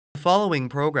The following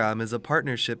program is a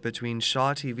partnership between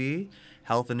Shaw TV,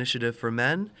 Health Initiative for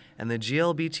Men, and the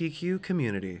GLBTQ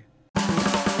community.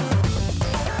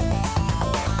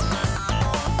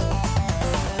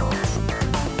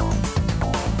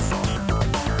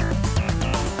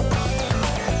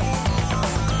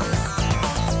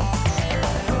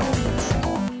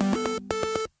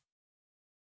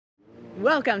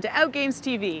 Welcome to Outgames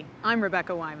TV. I'm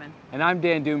Rebecca Wyman. And I'm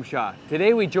Dan Doomshaw.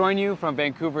 Today we join you from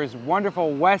Vancouver's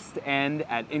wonderful West End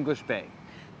at English Bay.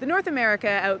 The North America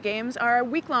Outgames are a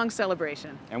week-long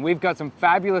celebration. And we've got some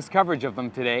fabulous coverage of them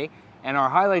today. And our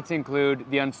highlights include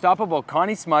the unstoppable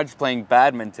Connie Smudge playing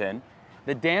badminton,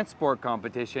 the dance sport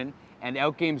competition, and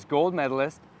Outgames gold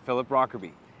medalist Philip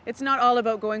Rockerby. It's not all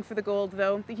about going for the gold,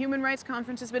 though. The Human Rights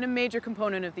Conference has been a major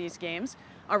component of these games.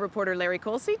 Our reporter Larry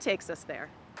Colsey takes us there.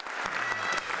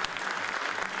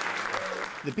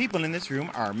 The people in this room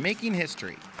are making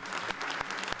history.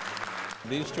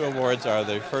 These two awards are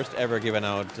the first ever given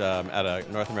out at a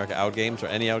North America Outgames, or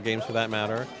any Outgames for that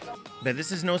matter. But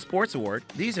this is no sports award.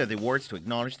 These are the awards to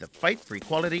acknowledge the fight for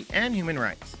equality and human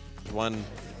rights. One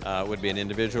would be an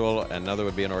individual, another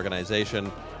would be an organization,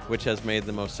 which has made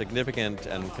the most significant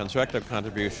and constructive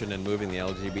contribution in moving the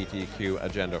LGBTQ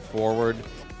agenda forward.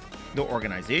 The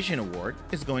organization award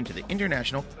is going to the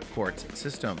international courts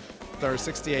system. There are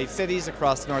 68 cities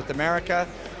across North America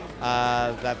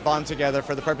that bond together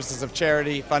for the purposes of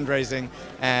charity, fundraising,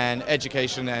 and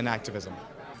education and activism.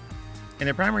 And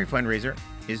the primary fundraiser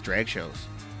is drag shows.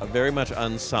 Very much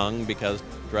unsung because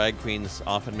drag queens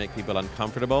often make people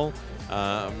uncomfortable,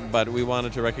 but we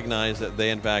wanted to recognize that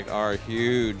they in fact are a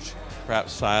huge,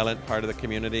 perhaps silent part of the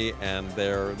community, and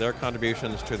their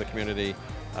contributions to the community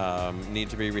need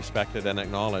to be respected and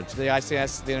acknowledged. The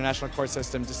ICS, the International Court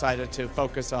System, decided to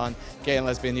focus on gay and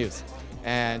lesbian youth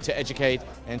and to educate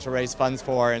and to raise funds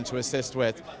for and to assist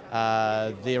with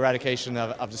the eradication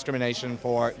of discrimination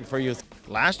for youth.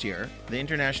 Last year, the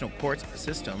International Courts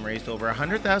System raised over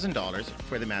 $100,000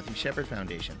 for the Matthew Shepard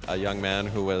Foundation. A young man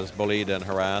who was bullied and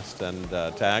harassed and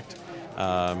attacked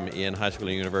in high school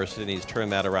and university, and he's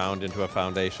turned that around into a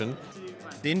foundation.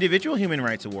 The Individual Human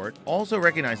Rights Award also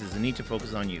recognizes the need to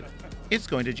focus on youth. It's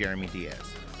going to Jeremy Diaz.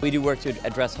 We do work to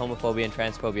address homophobia and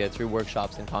transphobia through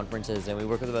workshops and conferences, and we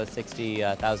work with about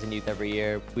 60,000 youth every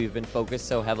year. We've been focused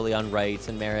so heavily on rights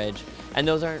and marriage, and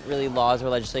those aren't really laws or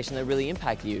legislation that really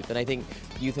impact youth. And I think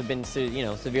youth have been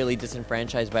severely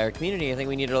disenfranchised by our community. I think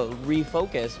we need to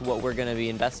refocus what we're going to be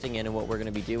investing in and what we're going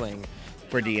to be doing.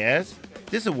 For Diaz,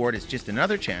 this award is just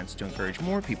another chance to encourage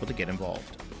more people to get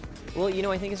involved. Well,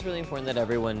 I think it's really important that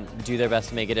everyone do their best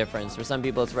to make a difference. For some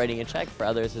people, it's writing a check. For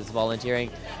others, it's volunteering.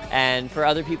 And for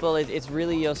other people, it's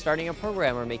really starting a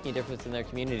program or making a difference in their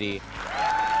community.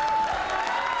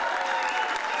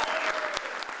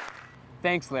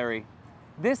 Thanks, Larry.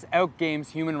 This Outgames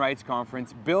Human Rights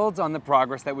Conference builds on the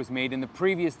progress that was made in the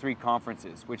previous 3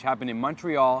 conferences, which happened in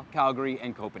Montreal, Calgary,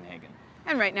 and Copenhagen.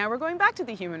 And right now we're going back to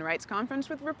the Human Rights Conference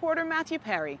with reporter Matthew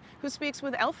Perry, who speaks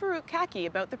with El Farouk Kaki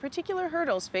about the particular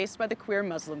hurdles faced by the queer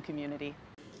Muslim community.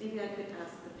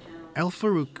 El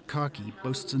Farouk Kaki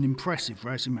boasts an impressive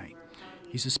resume.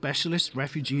 He's a specialist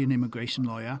refugee and immigration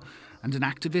lawyer and an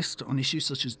activist on issues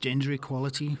such as gender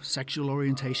equality, sexual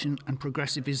orientation and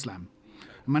progressive Islam.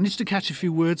 I managed to catch a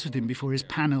few words with him before his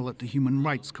panel at the Human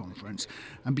Rights Conference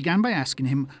and began by asking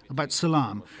him about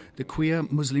Salam, the queer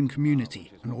Muslim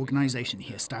community, an organisation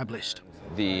he established.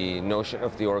 The notion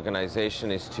of the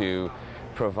organisation is to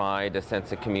provide a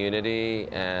sense of community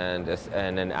and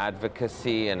an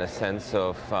advocacy and a sense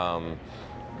of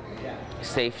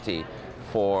safety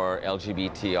for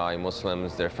LGBTI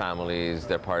Muslims, their families,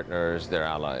 their partners, their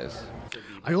allies.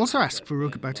 I also asked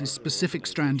Farouk about his specific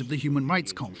strand of the Human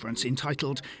Rights Conference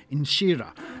entitled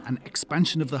Inshira, an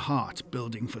expansion of the heart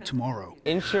building for tomorrow.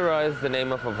 Inshira is the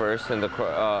name of a verse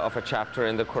of a chapter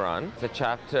in the Quran. It's a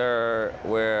chapter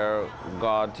where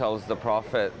God tells the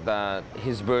Prophet that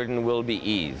his burden will be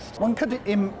eased. One could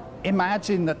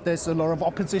imagine that there's a lot of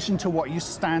opposition to what you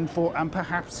stand for and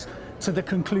perhaps to the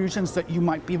conclusions that you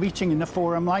might be reaching in a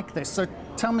forum like this. So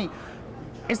tell me,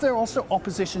 is there also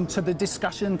opposition to the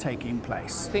discussion taking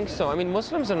place? I think so. I mean,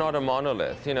 Muslims are not a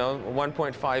monolith,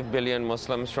 1.5 billion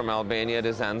Muslims from Albania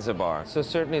to Zanzibar. So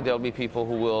certainly there'll be people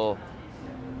who will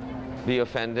be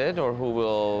offended or who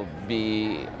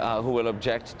will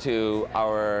object to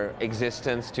our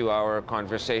existence, to our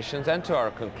conversations, and to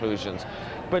our conclusions.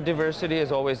 But diversity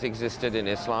has always existed in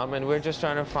Islam, and we're just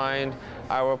trying to find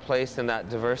our place in that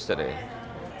diversity.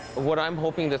 What I'm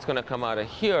hoping that's going to come out of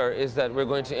here is that we're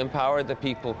going to empower the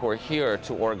people who are here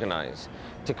to organize,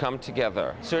 to come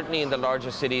together. Certainly in the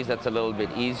larger cities, that's a little bit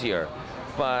easier.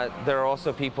 but there are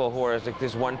also people who are like,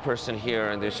 there's one person here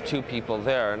and there's two people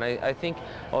there. And I think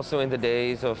also in the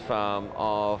days of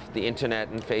the internet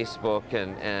and Facebook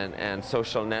and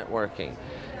social networking,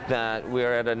 that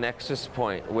we're at a nexus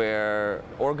point where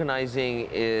organizing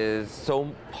is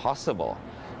so possible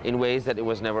in ways that it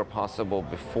was never possible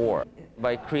before.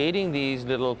 By creating these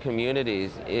little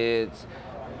communities, it's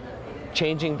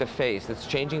changing the face, it's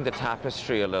changing the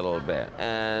tapestry a little bit,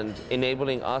 and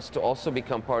enabling us to also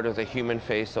become part of the human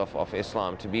face of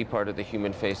Islam, to be part of the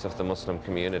human face of the Muslim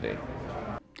community.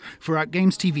 For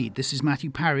Outgames TV, this is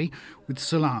Matthew Parry with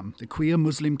Salam, the queer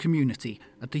Muslim community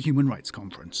at the Human Rights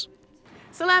Conference.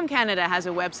 Salam Canada has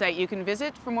a website you can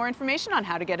visit for more information on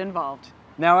how to get involved.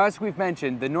 Now, as we've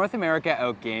mentioned, the North America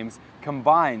Outgames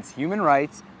combines human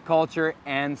rights, culture,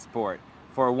 and sport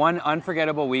for one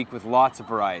unforgettable week with lots of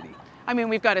variety. I mean,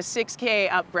 we've got a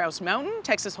 6K up Grouse Mountain,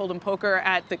 Texas Hold'em poker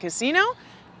at the casino,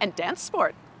 and dance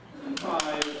sport. 5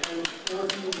 and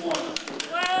 41.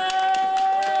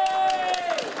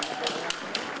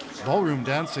 Ballroom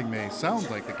dancing may sound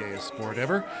like the gayest sport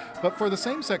ever, but for the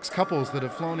same-sex couples that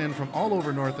have flown in from all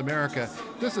over North America,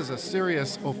 this is a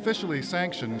serious, officially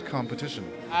sanctioned competition.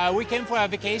 We came for a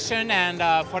vacation and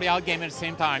for the Outgame at the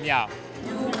same time, yeah.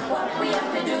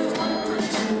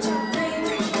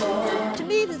 To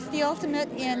me, it's the ultimate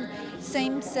in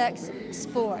same-sex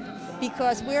sport,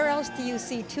 because where else do you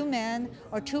see two men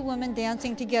or two women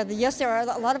dancing together? Yes, there are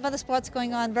a lot of other sports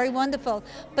going on, very wonderful,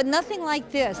 but nothing like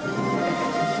this.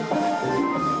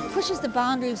 Pushes the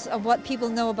boundaries of what people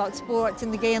know about sports in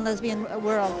the gay and lesbian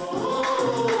world.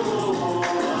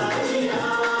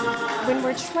 When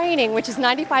we're training, which is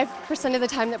 95% of the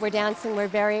time that we're dancing, we're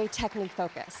very technique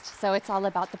focused. So it's all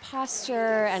about the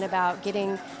posture and about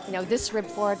getting, this rib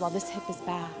forward while this hip is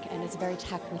back, and it's very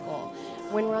technical.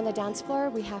 When we're on the dance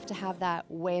floor, we have to have that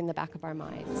way in the back of our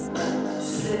minds.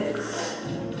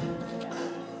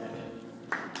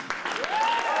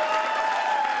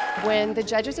 When the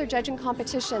judges are judging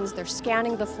competitions, they're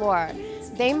scanning the floor.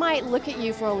 They might look at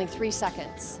you for only 3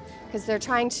 seconds because they're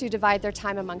trying to divide their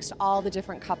time amongst all the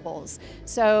different couples.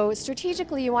 So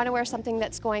strategically, you want to wear something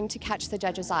that's going to catch the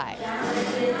judge's eye.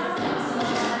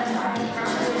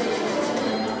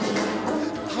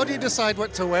 How do you decide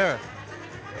what to wear?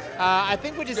 I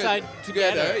think we decide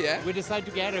together. Yeah. We decide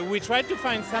together. We try to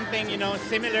find something,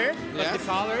 similar, but the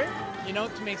color,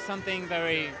 to make something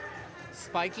very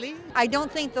spikely. I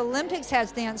don't think the Olympics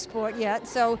has dance sport yet,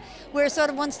 so we're sort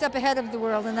of one step ahead of the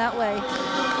world in that way.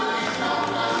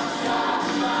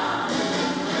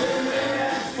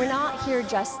 We're not here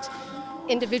just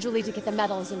individually to get the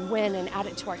medals and win and add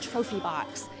it to our trophy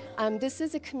box. This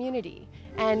is a community,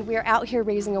 and we're out here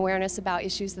raising awareness about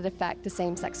issues that affect the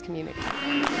same-sex community.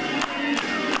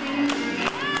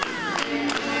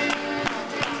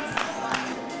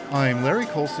 I'm Larry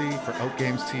Colsey for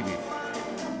Outgames TV.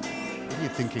 What are you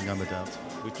thinking on the dance?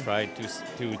 We try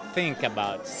to think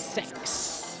about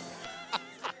sex.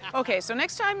 Okay, so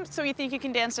next time, So You Think You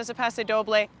Can Dance does a passe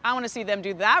doble, I want to see them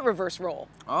do that reverse roll.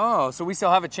 Oh, so we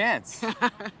still have a chance.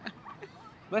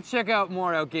 Let's check out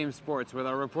more Outgame sports with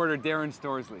our reporter Darren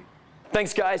Storsley.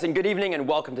 Thanks, guys, and good evening, and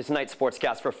welcome to tonight's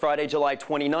Sportscast for Friday, July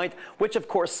 29th, which, of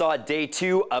course, saw day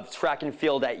 2 of track and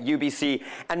field at UBC.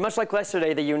 And much like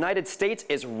yesterday, the United States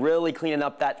is really cleaning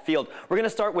up that field. We're going to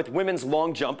start with women's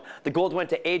long jump. The gold went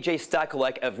to AJ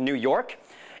Stakulek of New York.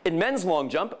 In men's long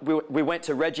jump, we went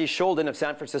to Reggie Sholden of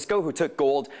San Francisco, who took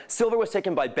gold. Silver was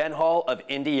taken by Ben Hall of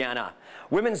Indiana.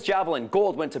 Women's javelin,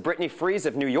 gold went to Brittany Fries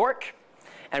of New York.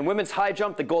 And women's high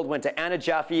jump, the gold went to Anna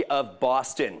Jaffe of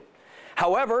Boston.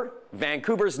 However,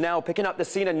 Vancouver's now picking up the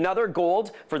scene. Another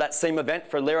gold for that same event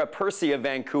for Lara Percy of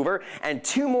Vancouver, and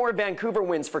 2 more Vancouver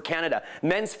wins for Canada.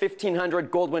 Men's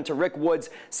 1500 gold went to Rick Woods,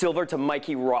 silver to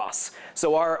Mikey Ross.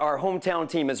 So our hometown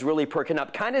team is really perking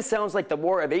up. Kind of sounds like the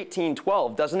War of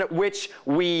 1812, doesn't it? Which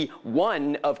we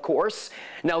won, of course.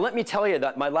 Now, let me tell you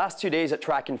that my last 2 days at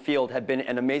track and field have been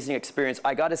an amazing experience.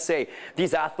 I got to say,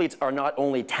 these athletes are not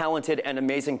only talented and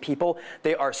amazing people,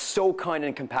 they are so kind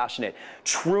and compassionate.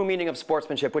 True meaning of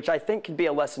sportsmanship, which I think could be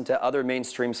a lesson to other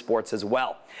mainstream sports as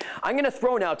well. I'm going to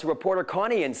throw now to reporter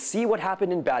Connie and see what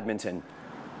happened in badminton.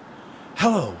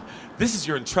 Hello, this is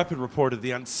your intrepid reporter,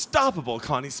 the unstoppable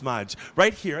Connie Smudge,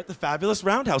 right here at the fabulous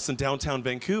Roundhouse in downtown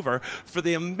Vancouver for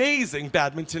the amazing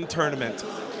badminton tournament.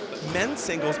 Men's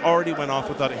singles already went off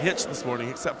without a hitch this morning,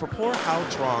 except for poor Hao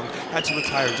Trong had to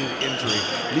retire due to injury,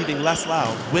 leaving Les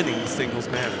Lau winning the singles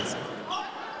men's.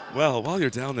 Well, while you're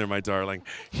down there, my darling,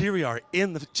 here we are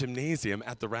in the gymnasium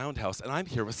at the Roundhouse, and I'm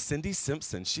here with Cindy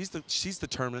Simpson. She's the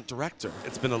tournament director.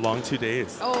 It's been a long 2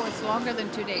 days. Oh, it's longer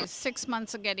than 2 days. 6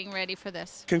 months of getting ready for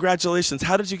this. Congratulations.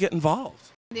 How did you get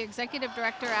involved? The executive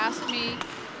director asked me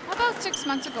about 6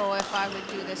 months ago if I would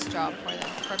do this job for them,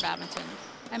 for badminton.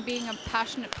 And being a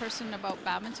passionate person about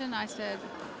badminton, I said,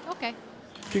 okay.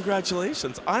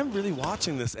 Congratulations. I'm really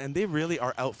watching this, and they really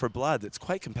are out for blood. It's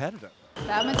quite competitive.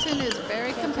 Badminton is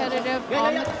very competitive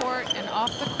on the court and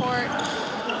off the court.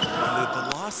 And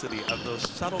the velocity of those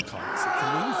shuttlecocks, it's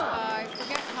amazing. I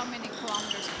forget how many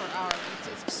kilometers per hour.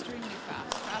 It's extremely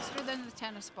fast, faster than the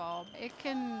tennis ball. It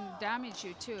can damage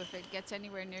you too if it gets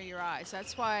anywhere near your eyes.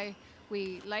 That's why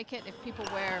we like it if people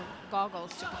wear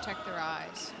goggles to protect their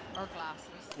eyes or glasses.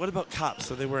 What about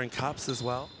cups? Are they wearing cups as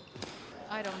well?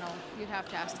 I don't know. You'd have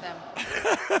to ask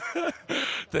them.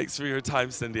 Thanks for your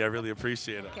time, Cindy. I really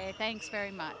appreciate it. Okay, thanks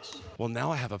very much. Well,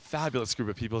 now I have a fabulous group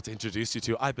of people to introduce you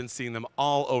to. I've been seeing them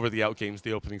all over the Outgames,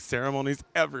 the opening ceremonies,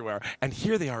 everywhere. And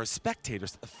here they are as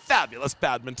spectators, a fabulous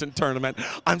badminton tournament.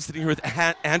 I'm sitting here with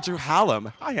Andrew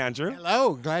Hallam. Hi, Andrew.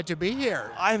 Hello, glad to be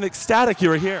here. I'm ecstatic you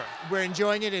are here. We're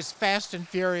enjoying it. It's fast and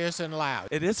furious and loud.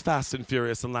 It is fast and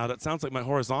furious and loud. It sounds like my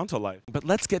horizontal life. But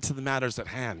let's get to the matters at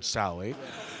hand, shall we?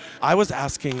 I was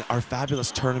asking our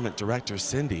fabulous tournament director,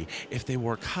 Cindy, if they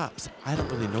wore cups. I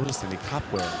don't really notice any cup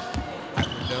wearing.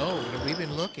 No, we've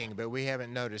been looking, but we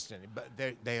haven't noticed any. But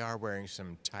they are wearing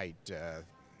some tight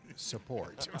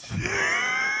support.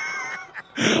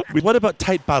 What about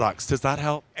tight buttocks? Does that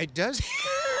help? It does.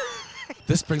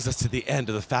 This brings us to the end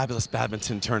of the fabulous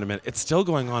badminton tournament. It's still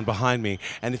going on behind me,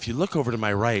 and if you look over to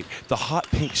my right, the hot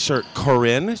pink shirt,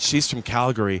 Corinne, she's from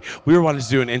Calgary. We were wanting to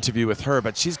do an interview with her,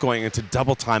 but she's going into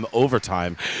double time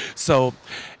overtime. So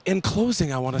in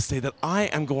closing, I want to say that I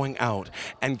am going out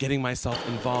and getting myself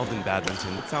involved in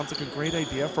badminton. It sounds like a great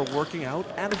idea for working out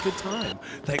and a good time.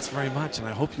 Thanks very much, and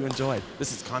I hope you enjoyed.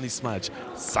 This is Connie Smudge,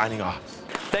 signing off.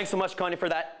 Thanks so much, Connie, for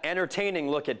that entertaining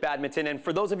look at badminton. And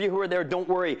for those of you who are there, don't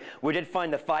worry. We did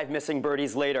find the 5 missing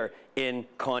birdies later in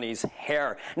Connie's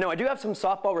hair. Now, I do have some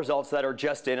softball results that are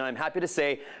just in, and I'm happy to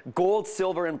say gold,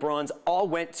 silver, and bronze all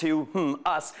went to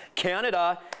us,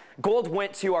 Canada. Gold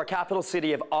went to our capital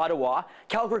city of Ottawa.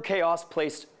 Calgary Chaos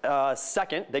placed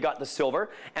second. They got the silver.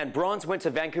 And bronze went to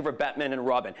Vancouver Batman and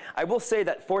Robin. I will say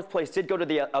that 4th place did go to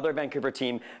the other Vancouver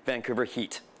team, Vancouver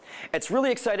Heat. It's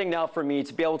really exciting now for me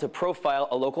to be able to profile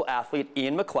a local athlete,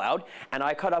 Ian McLeod, and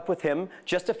I caught up with him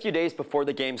just a few days before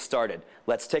the game started.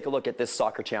 Let's take a look at this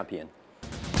soccer champion.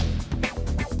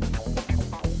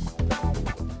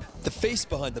 The face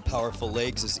behind the powerful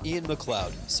legs is Ian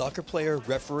McLeod, soccer player,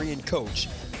 referee, and coach,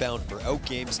 bound for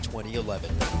Outgames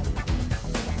 2011.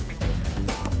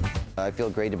 I feel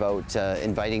great about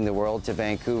inviting the world to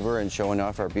Vancouver and showing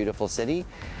off our beautiful city.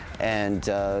 And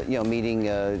meeting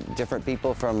different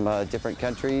people from different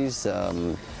countries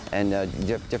and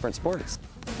different sports.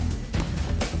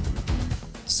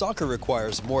 Soccer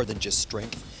requires more than just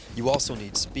strength. You also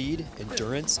need speed,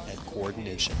 endurance, and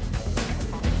coordination.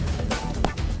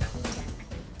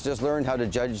 Just learn how to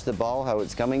judge the ball, how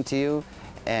it's coming to you,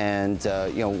 and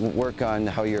work on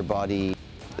how your body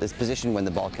is positioned when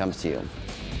the ball comes to you.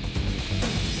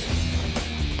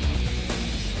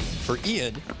 For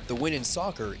Ian, the win in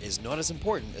soccer is not as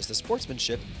important as the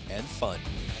sportsmanship and fun.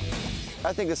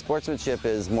 I think the sportsmanship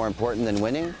is more important than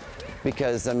winning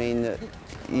because, I mean,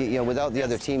 without the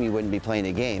other team, you wouldn't be playing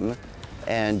a game.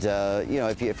 And,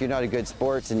 if you're not a good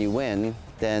sports and you win,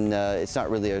 then it's not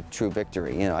really a true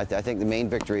victory. I think the main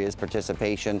victory is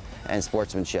participation and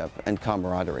sportsmanship and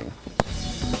camaraderie.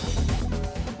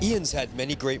 Ian's had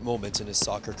many great moments in his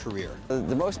soccer career.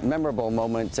 The most memorable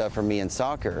moment for me in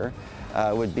soccer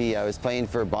would be I was playing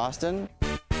for Boston.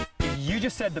 You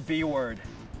just said the B word.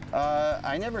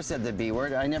 I never said the B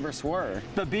word. I never swore.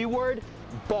 The B word,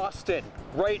 Boston.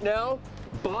 Right now,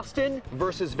 Boston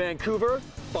versus Vancouver,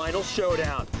 final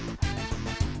showdown.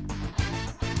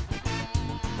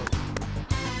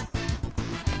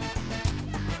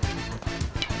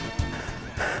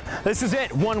 This is it,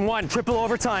 1-1, triple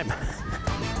overtime.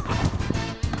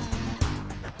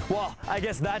 Well, I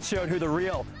guess that showed who the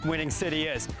real winning city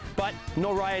is. But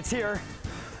no riots here,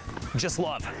 just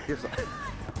love.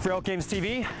 For Outgames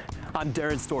TV, I'm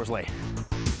Darren Storsley.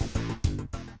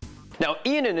 Now,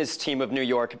 Ian and his team of New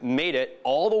York made it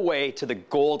all the way to the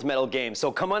gold medal game.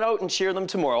 So come on out and cheer them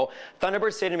tomorrow.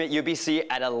 Thunderbird Stadium at UBC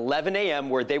at 11 a.m.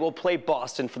 where they will play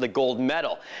Boston for the gold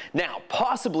medal. Now,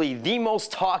 possibly the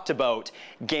most talked about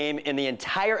game in the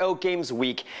entire Outgames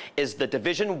week is the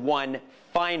Division I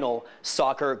final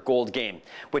soccer gold game,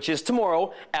 which is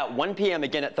tomorrow at 1 p.m.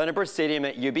 again at Thunderbird Stadium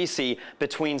at UBC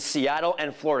between Seattle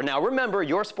and Florida. Now remember,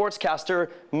 your sportscaster,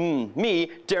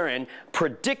 me, Darren,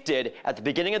 predicted at the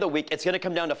beginning of the week it's going to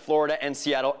come down to Florida and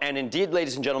Seattle, and indeed,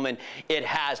 ladies and gentlemen, it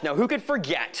has. Now who could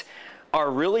forget are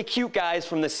really cute guys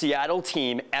from the Seattle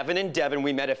team, Evan and Devin,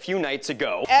 we met a few nights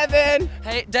ago. Evan!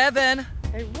 Hey, Devin!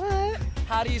 Hey, what?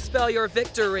 How do you spell your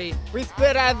victory? We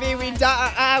split our V, we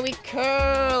dot our I, we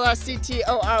curl our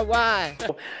C-T-O-R-Y.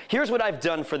 Here's what I've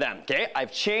done for them, okay?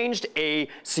 I've changed a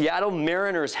Seattle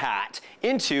Mariners hat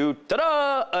into,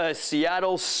 ta-da, a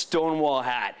Seattle Stonewall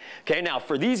hat. Okay, now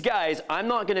for these guys, I'm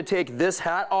not gonna take this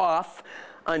hat off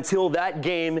until that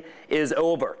game is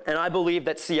over. And I believe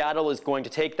that Seattle is going to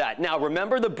take that. Now,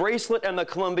 remember the bracelet and the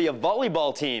Columbia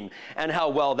volleyball team and how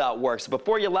well that works.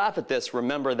 Before you laugh at this,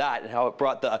 remember that and how it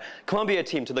brought the Columbia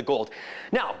team to the gold.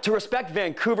 Now, to respect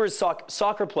Vancouver's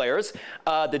soccer players,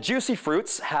 the Juicy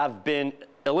Fruits have been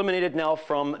eliminated now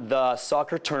from the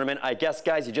soccer tournament. I guess,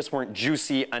 guys, you just weren't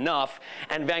juicy enough.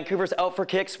 And Vancouver's out for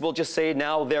kicks. We'll just say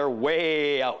now they're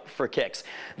way out for kicks.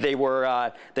 They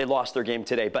lost their game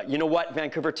today. But you know what,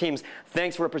 Vancouver teams,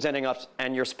 thanks for representing us,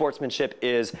 and your sportsmanship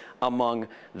is among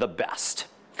the best.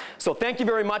 So thank you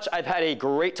very much. I've had a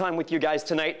great time with you guys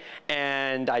tonight,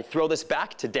 and I throw this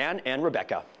back to Dan and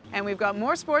Rebecca. And we've got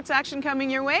more sports action coming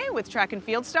your way with track and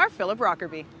field star Philip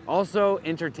Rockerby. Also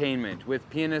entertainment with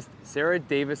pianist Sarah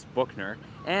Davis Buckner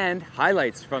and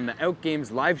highlights from the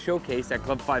Outgames live showcase at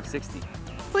Club 560.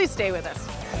 Please stay with us.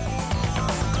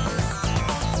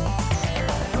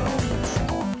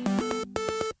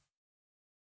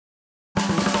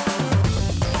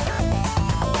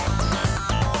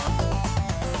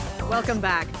 Welcome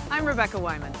back. I'm Rebecca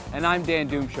Wyman. And I'm Dan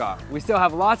Doomshaw. We still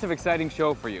have lots of exciting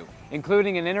show for you,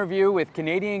 including an interview with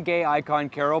Canadian gay icon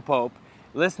Carol Pope,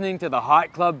 listening to the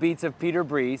hot club beats of Peter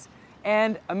Breeze,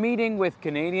 and a meeting with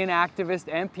Canadian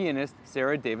activist and pianist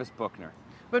Sarah Davis Buckner.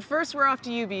 But first, we're off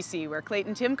to UBC, where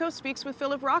Clayton Timko speaks with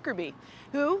Philip Rockerby,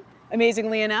 who,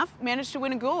 amazingly enough, managed to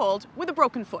win a gold with a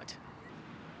broken foot.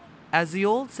 As the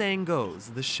old saying goes,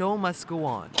 the show must go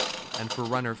on. And for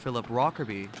runner Philip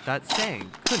Rockerby, that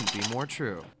saying couldn't be more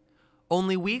true.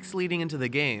 Only weeks leading into the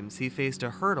games, he faced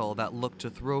a hurdle that looked to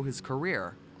throw his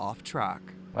career off track.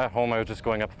 At home, I was just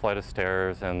going up a flight of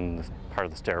stairs, and this part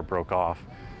of the stair broke off.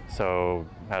 So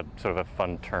I had sort of a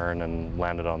fun turn and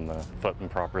landed on the foot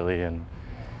improperly and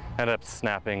ended up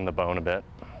snapping the bone a bit.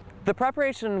 The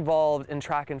preparation involved in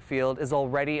track and field is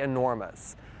already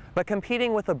enormous, but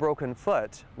competing with a broken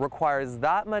foot requires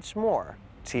that much more.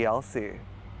 TLC.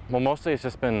 Well, mostly it's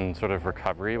just been sort of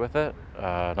recovery with it,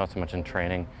 not so much in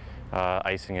training.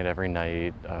 Icing it every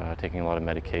night, taking a lot of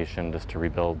medication just to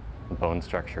rebuild the bone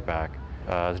structure back.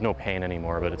 There's no pain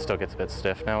anymore, but it still gets a bit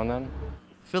stiff now and then.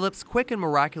 Philip's quick and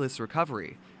miraculous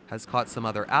recovery has caught some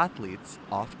other athletes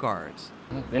off guard.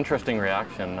 Interesting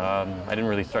reaction. I didn't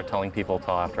really start telling people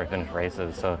till after I finished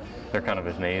races, so they're kind of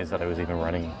amazed that I was even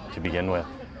running to begin with.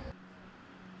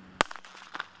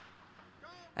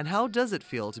 And how does it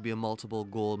feel to be a multiple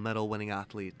gold medal winning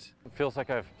athlete? It feels like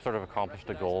I've sort of accomplished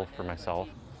a goal for myself.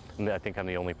 I think I'm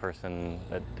the only person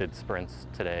that did sprints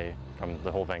today from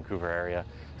the whole Vancouver area.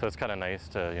 So it's kind of nice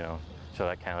to, you know, show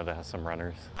that Canada has some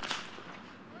runners.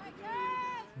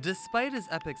 Despite his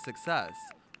epic success,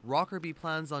 Rockerby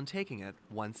plans on taking it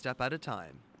one step at a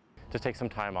time. Just take some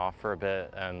time off for a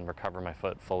bit and recover my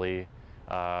foot fully.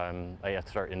 I have to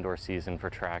start indoor season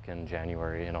for track in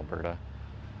January in Alberta.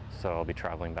 So I'll be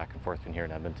traveling back and forth in here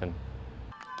in Edmonton.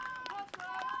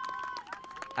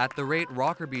 At the rate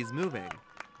Rockerby's moving,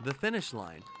 the finish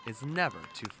line is never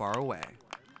too far away.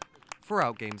 For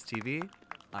Outgames TV,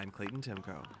 I'm Clayton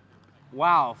Timko.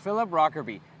 Wow, Philip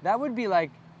Rockerby. That would be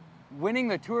like winning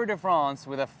the Tour de France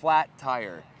with a flat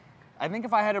tire. I think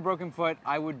if I had a broken foot,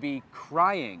 I would be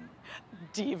crying.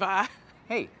 Diva.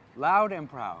 Hey, loud and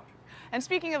proud. And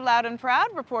speaking of loud and proud,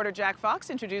 reporter Jack Fox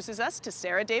introduces us to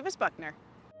Sarah Davis Buckner.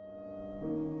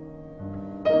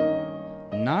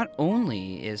 Not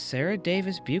only is Sarah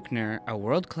Davis Buckner a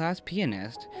world-class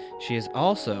pianist, she is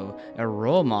also a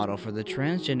role model for the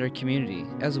transgender community,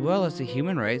 as well as a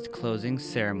human rights closing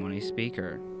ceremony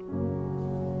speaker.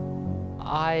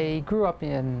 I grew up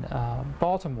in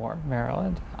Baltimore,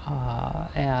 Maryland,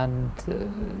 and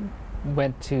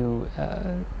went to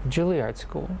Juilliard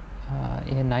School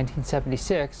in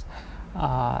 1976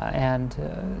 and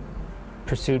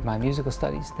pursued my musical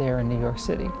studies there in New York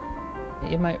City.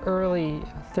 In my early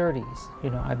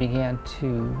 30s, I began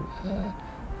to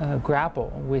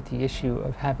grapple with the issue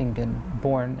of having been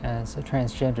born as a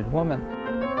transgendered woman.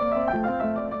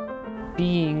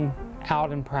 Being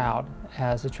out and proud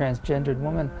as a transgendered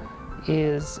woman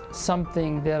is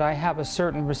something that I have a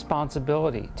certain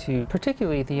responsibility to,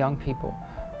 particularly the young people,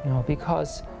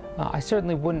 because I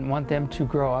certainly wouldn't want them to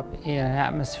grow up in an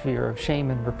atmosphere of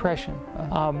shame and repression.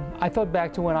 I thought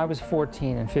back to when I was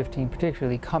 14 and 15,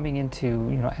 particularly coming into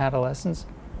adolescence,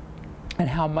 and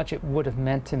how much it would have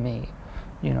meant to me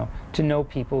to know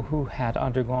people who had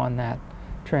undergone that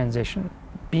transition.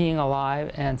 Being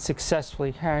alive and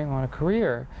successfully carrying on a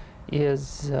career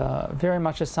is very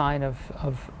much a sign of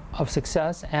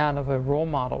success and of a role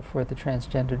model for the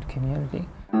transgendered community.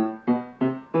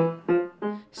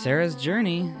 Sarah's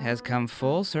journey has come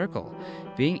full circle.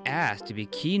 Being asked to be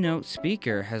keynote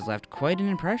speaker has left quite an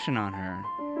impression on her.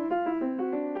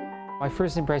 My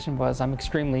first impression was I'm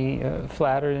extremely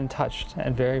flattered and touched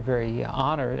and very, very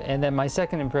honored. And then my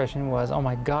second impression was, oh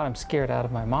my God, I'm scared out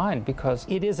of my mind, because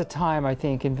it is a time, I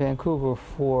think, in Vancouver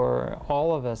for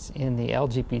all of us in the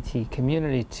LGBT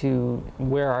community to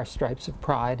wear our stripes of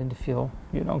pride and to feel,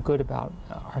 good about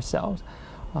ourselves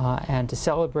and to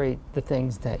celebrate the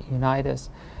things that unite us.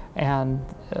 And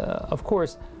of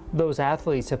course, those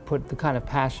athletes have put the kind of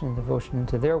passion and devotion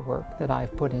into their work that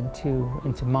I've put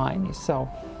into mine. So,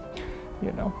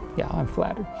 yeah, I'm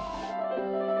flattered.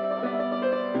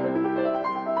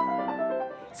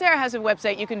 Sarah has a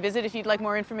website you can visit if you'd like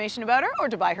more information about her or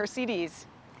to buy her CDs.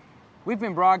 We've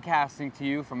been broadcasting to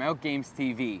you from Outgames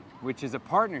TV, which is a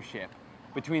partnership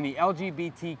between the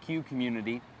LGBTQ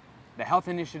community, the Health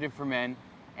Initiative for Men,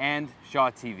 and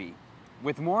Shaw TV.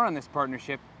 With more on this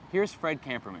partnership, here's Fred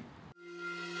Camperman.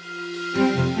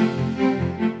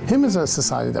 HIM is a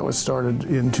society that was started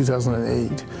in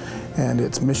 2008, and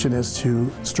its mission is to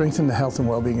strengthen the health and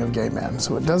well-being of gay men.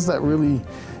 So it does that really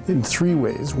in three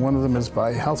ways. One of them is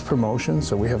by health promotion,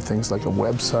 so we have things like a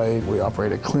website, we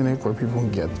operate a clinic where people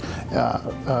can get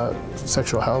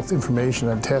sexual health information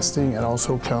and testing, and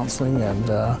also counseling and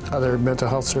other mental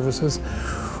health services.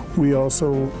 We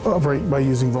also operate by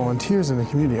using volunteers in the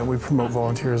community, and we promote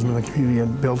volunteerism in the community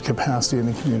and build capacity in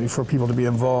the community for people to be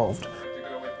involved.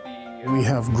 We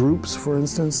have groups, for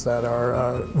instance, that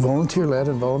are volunteer-led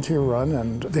and volunteer-run,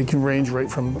 and they can range right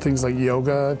from things like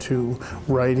yoga to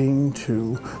writing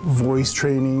to voice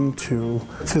training to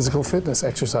physical fitness,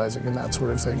 exercising, and that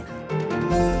sort of thing.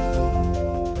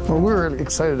 Well, we're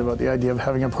excited about the idea of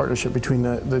having a partnership between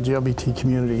the LGBT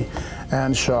community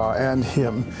and Shaw and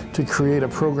HIM to create a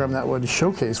program that would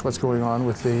showcase what's going on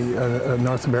with the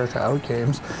North America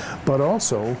Outgames, but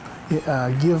also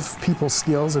give people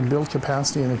skills and build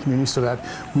capacity in the community so that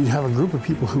we have a group of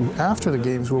people who, after the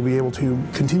games, will be able to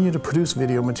continue to produce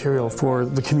video material for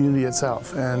the community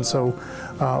itself. And so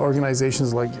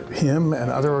organizations like HIM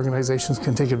and other organizations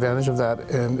can take advantage of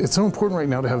that. And it's so important right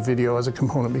now to have video as a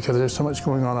component because there's so much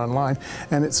going on online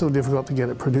and it's so difficult to get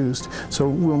it produced. So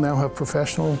we'll now have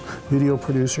professional video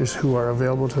producers who are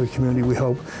available to the community, we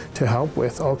hope, to help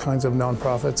with all kinds of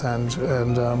nonprofits and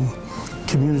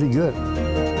community good.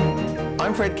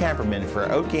 I'm Fred Camperman for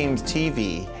Outgames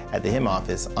TV at the HIM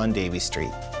office on Davie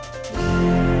Street.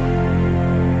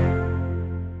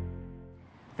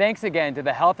 Thanks again to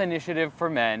the Health Initiative for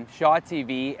Men, Shaw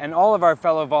TV, and all of our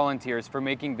fellow volunteers for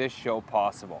making this show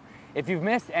possible. If you've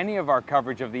missed any of our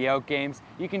coverage of the Outgames,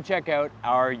 you can check out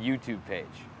our YouTube page.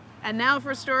 And now for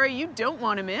a story you don't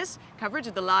want to miss, coverage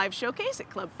of the live showcase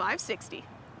at Club 560.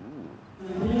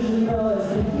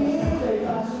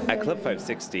 At Club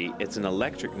 560, it's an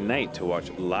electric night to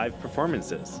watch live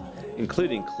performances,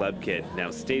 including Club Kid, now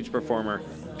stage performer,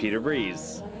 Peter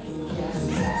Breeze.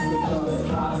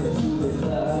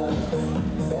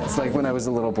 It's like when I was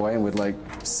a little boy and would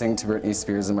sing to Britney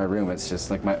Spears in my room. It's just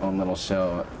like my own little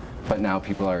show, but now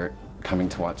people are coming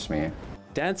to watch me.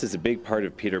 Dance is a big part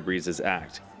of Peter Breeze's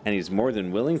act, and he's more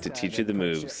than willing to teach you the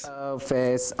moves.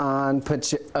 Face on,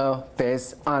 put your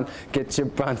face on, get your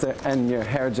bronzer and your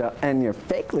hair gel and your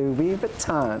fake Louis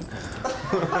Vuitton.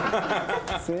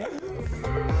 See?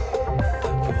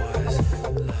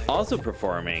 Also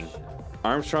performing,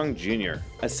 Armstrong Jr.,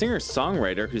 a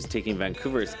singer-songwriter who's taking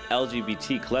Vancouver's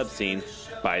LGBT club scene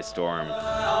by storm. If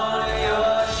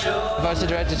I was to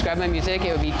describe my music,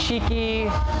 it would be cheeky,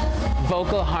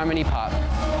 vocal harmony pop,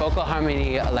 vocal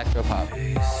harmony electro pop.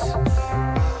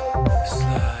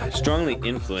 Strongly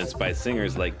influenced by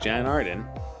singers like Jan Arden,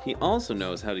 he also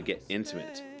knows how to get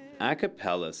intimate, a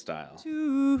cappella style.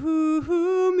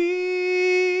 To me.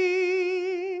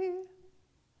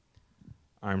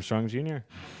 Armstrong Jr.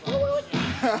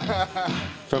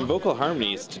 From vocal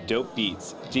harmonies to dope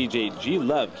beats, DJ G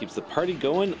Love keeps the party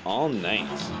going all night.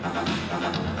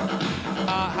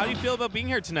 How do you feel about being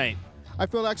here tonight? I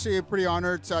feel actually pretty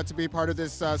honored to be part of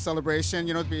this celebration,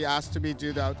 to be asked to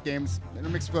do the Outgames. It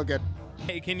makes me feel good.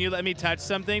 Hey, can you let me touch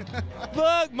something?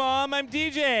 Look, Mom, I'm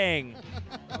DJing.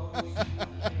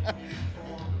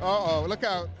 Uh-oh, look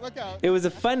out, look out. It was a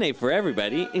fun night for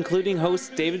everybody, including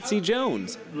host David C.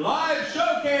 Jones. Live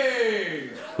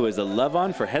Showcase! Who has a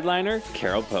love-on for headliner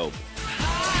Carol Pope.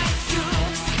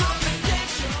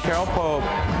 Carol Pope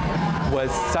was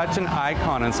such an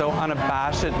icon and so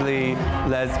unabashedly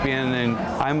lesbian, and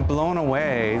I'm blown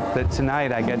away that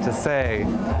tonight I get to say,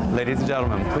 ladies and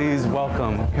gentlemen, please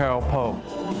welcome Carol Pope.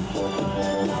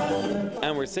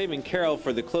 And we're saving Carol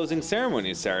for the closing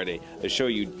ceremony Saturday, a show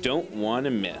you don't want to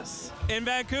miss. In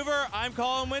Vancouver, I'm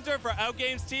Colin Winter for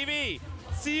Outgames TV.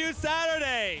 See you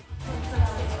Saturday!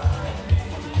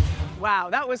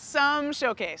 Wow, that was some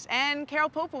showcase. And Carol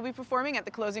Pope will be performing at the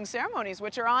closing ceremonies,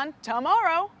 which are on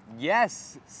tomorrow.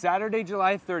 Yes, Saturday,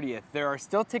 July 30th. There are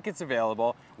still tickets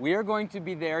available. We are going to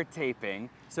be there taping,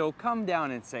 so come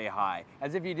down and say hi.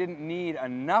 As if you didn't need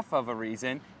enough of a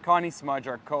reason, Connie Smudge,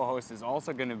 our co-host, is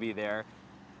also going to be there.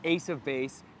 Ace of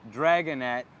Base,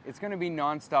 Dragonette. It's going to be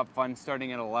non-stop fun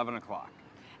starting at 11 o'clock.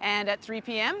 And at 3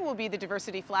 p.m. will be the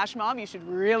Diversity Flash Mob. You should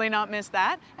really not miss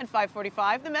that. And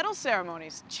 5:45, the medal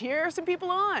ceremonies. Cheer some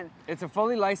people on. It's a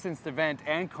fully licensed event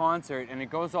and concert, and it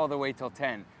goes all the way till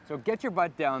 10. So get your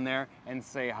butt down there and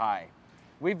say hi.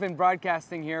 We've been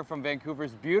broadcasting here from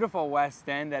Vancouver's beautiful West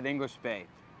End at English Bay.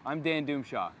 I'm Dan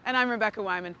Doomshaw. And I'm Rebecca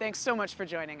Wyman. Thanks so much for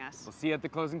joining us. We'll see you at the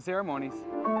closing ceremonies.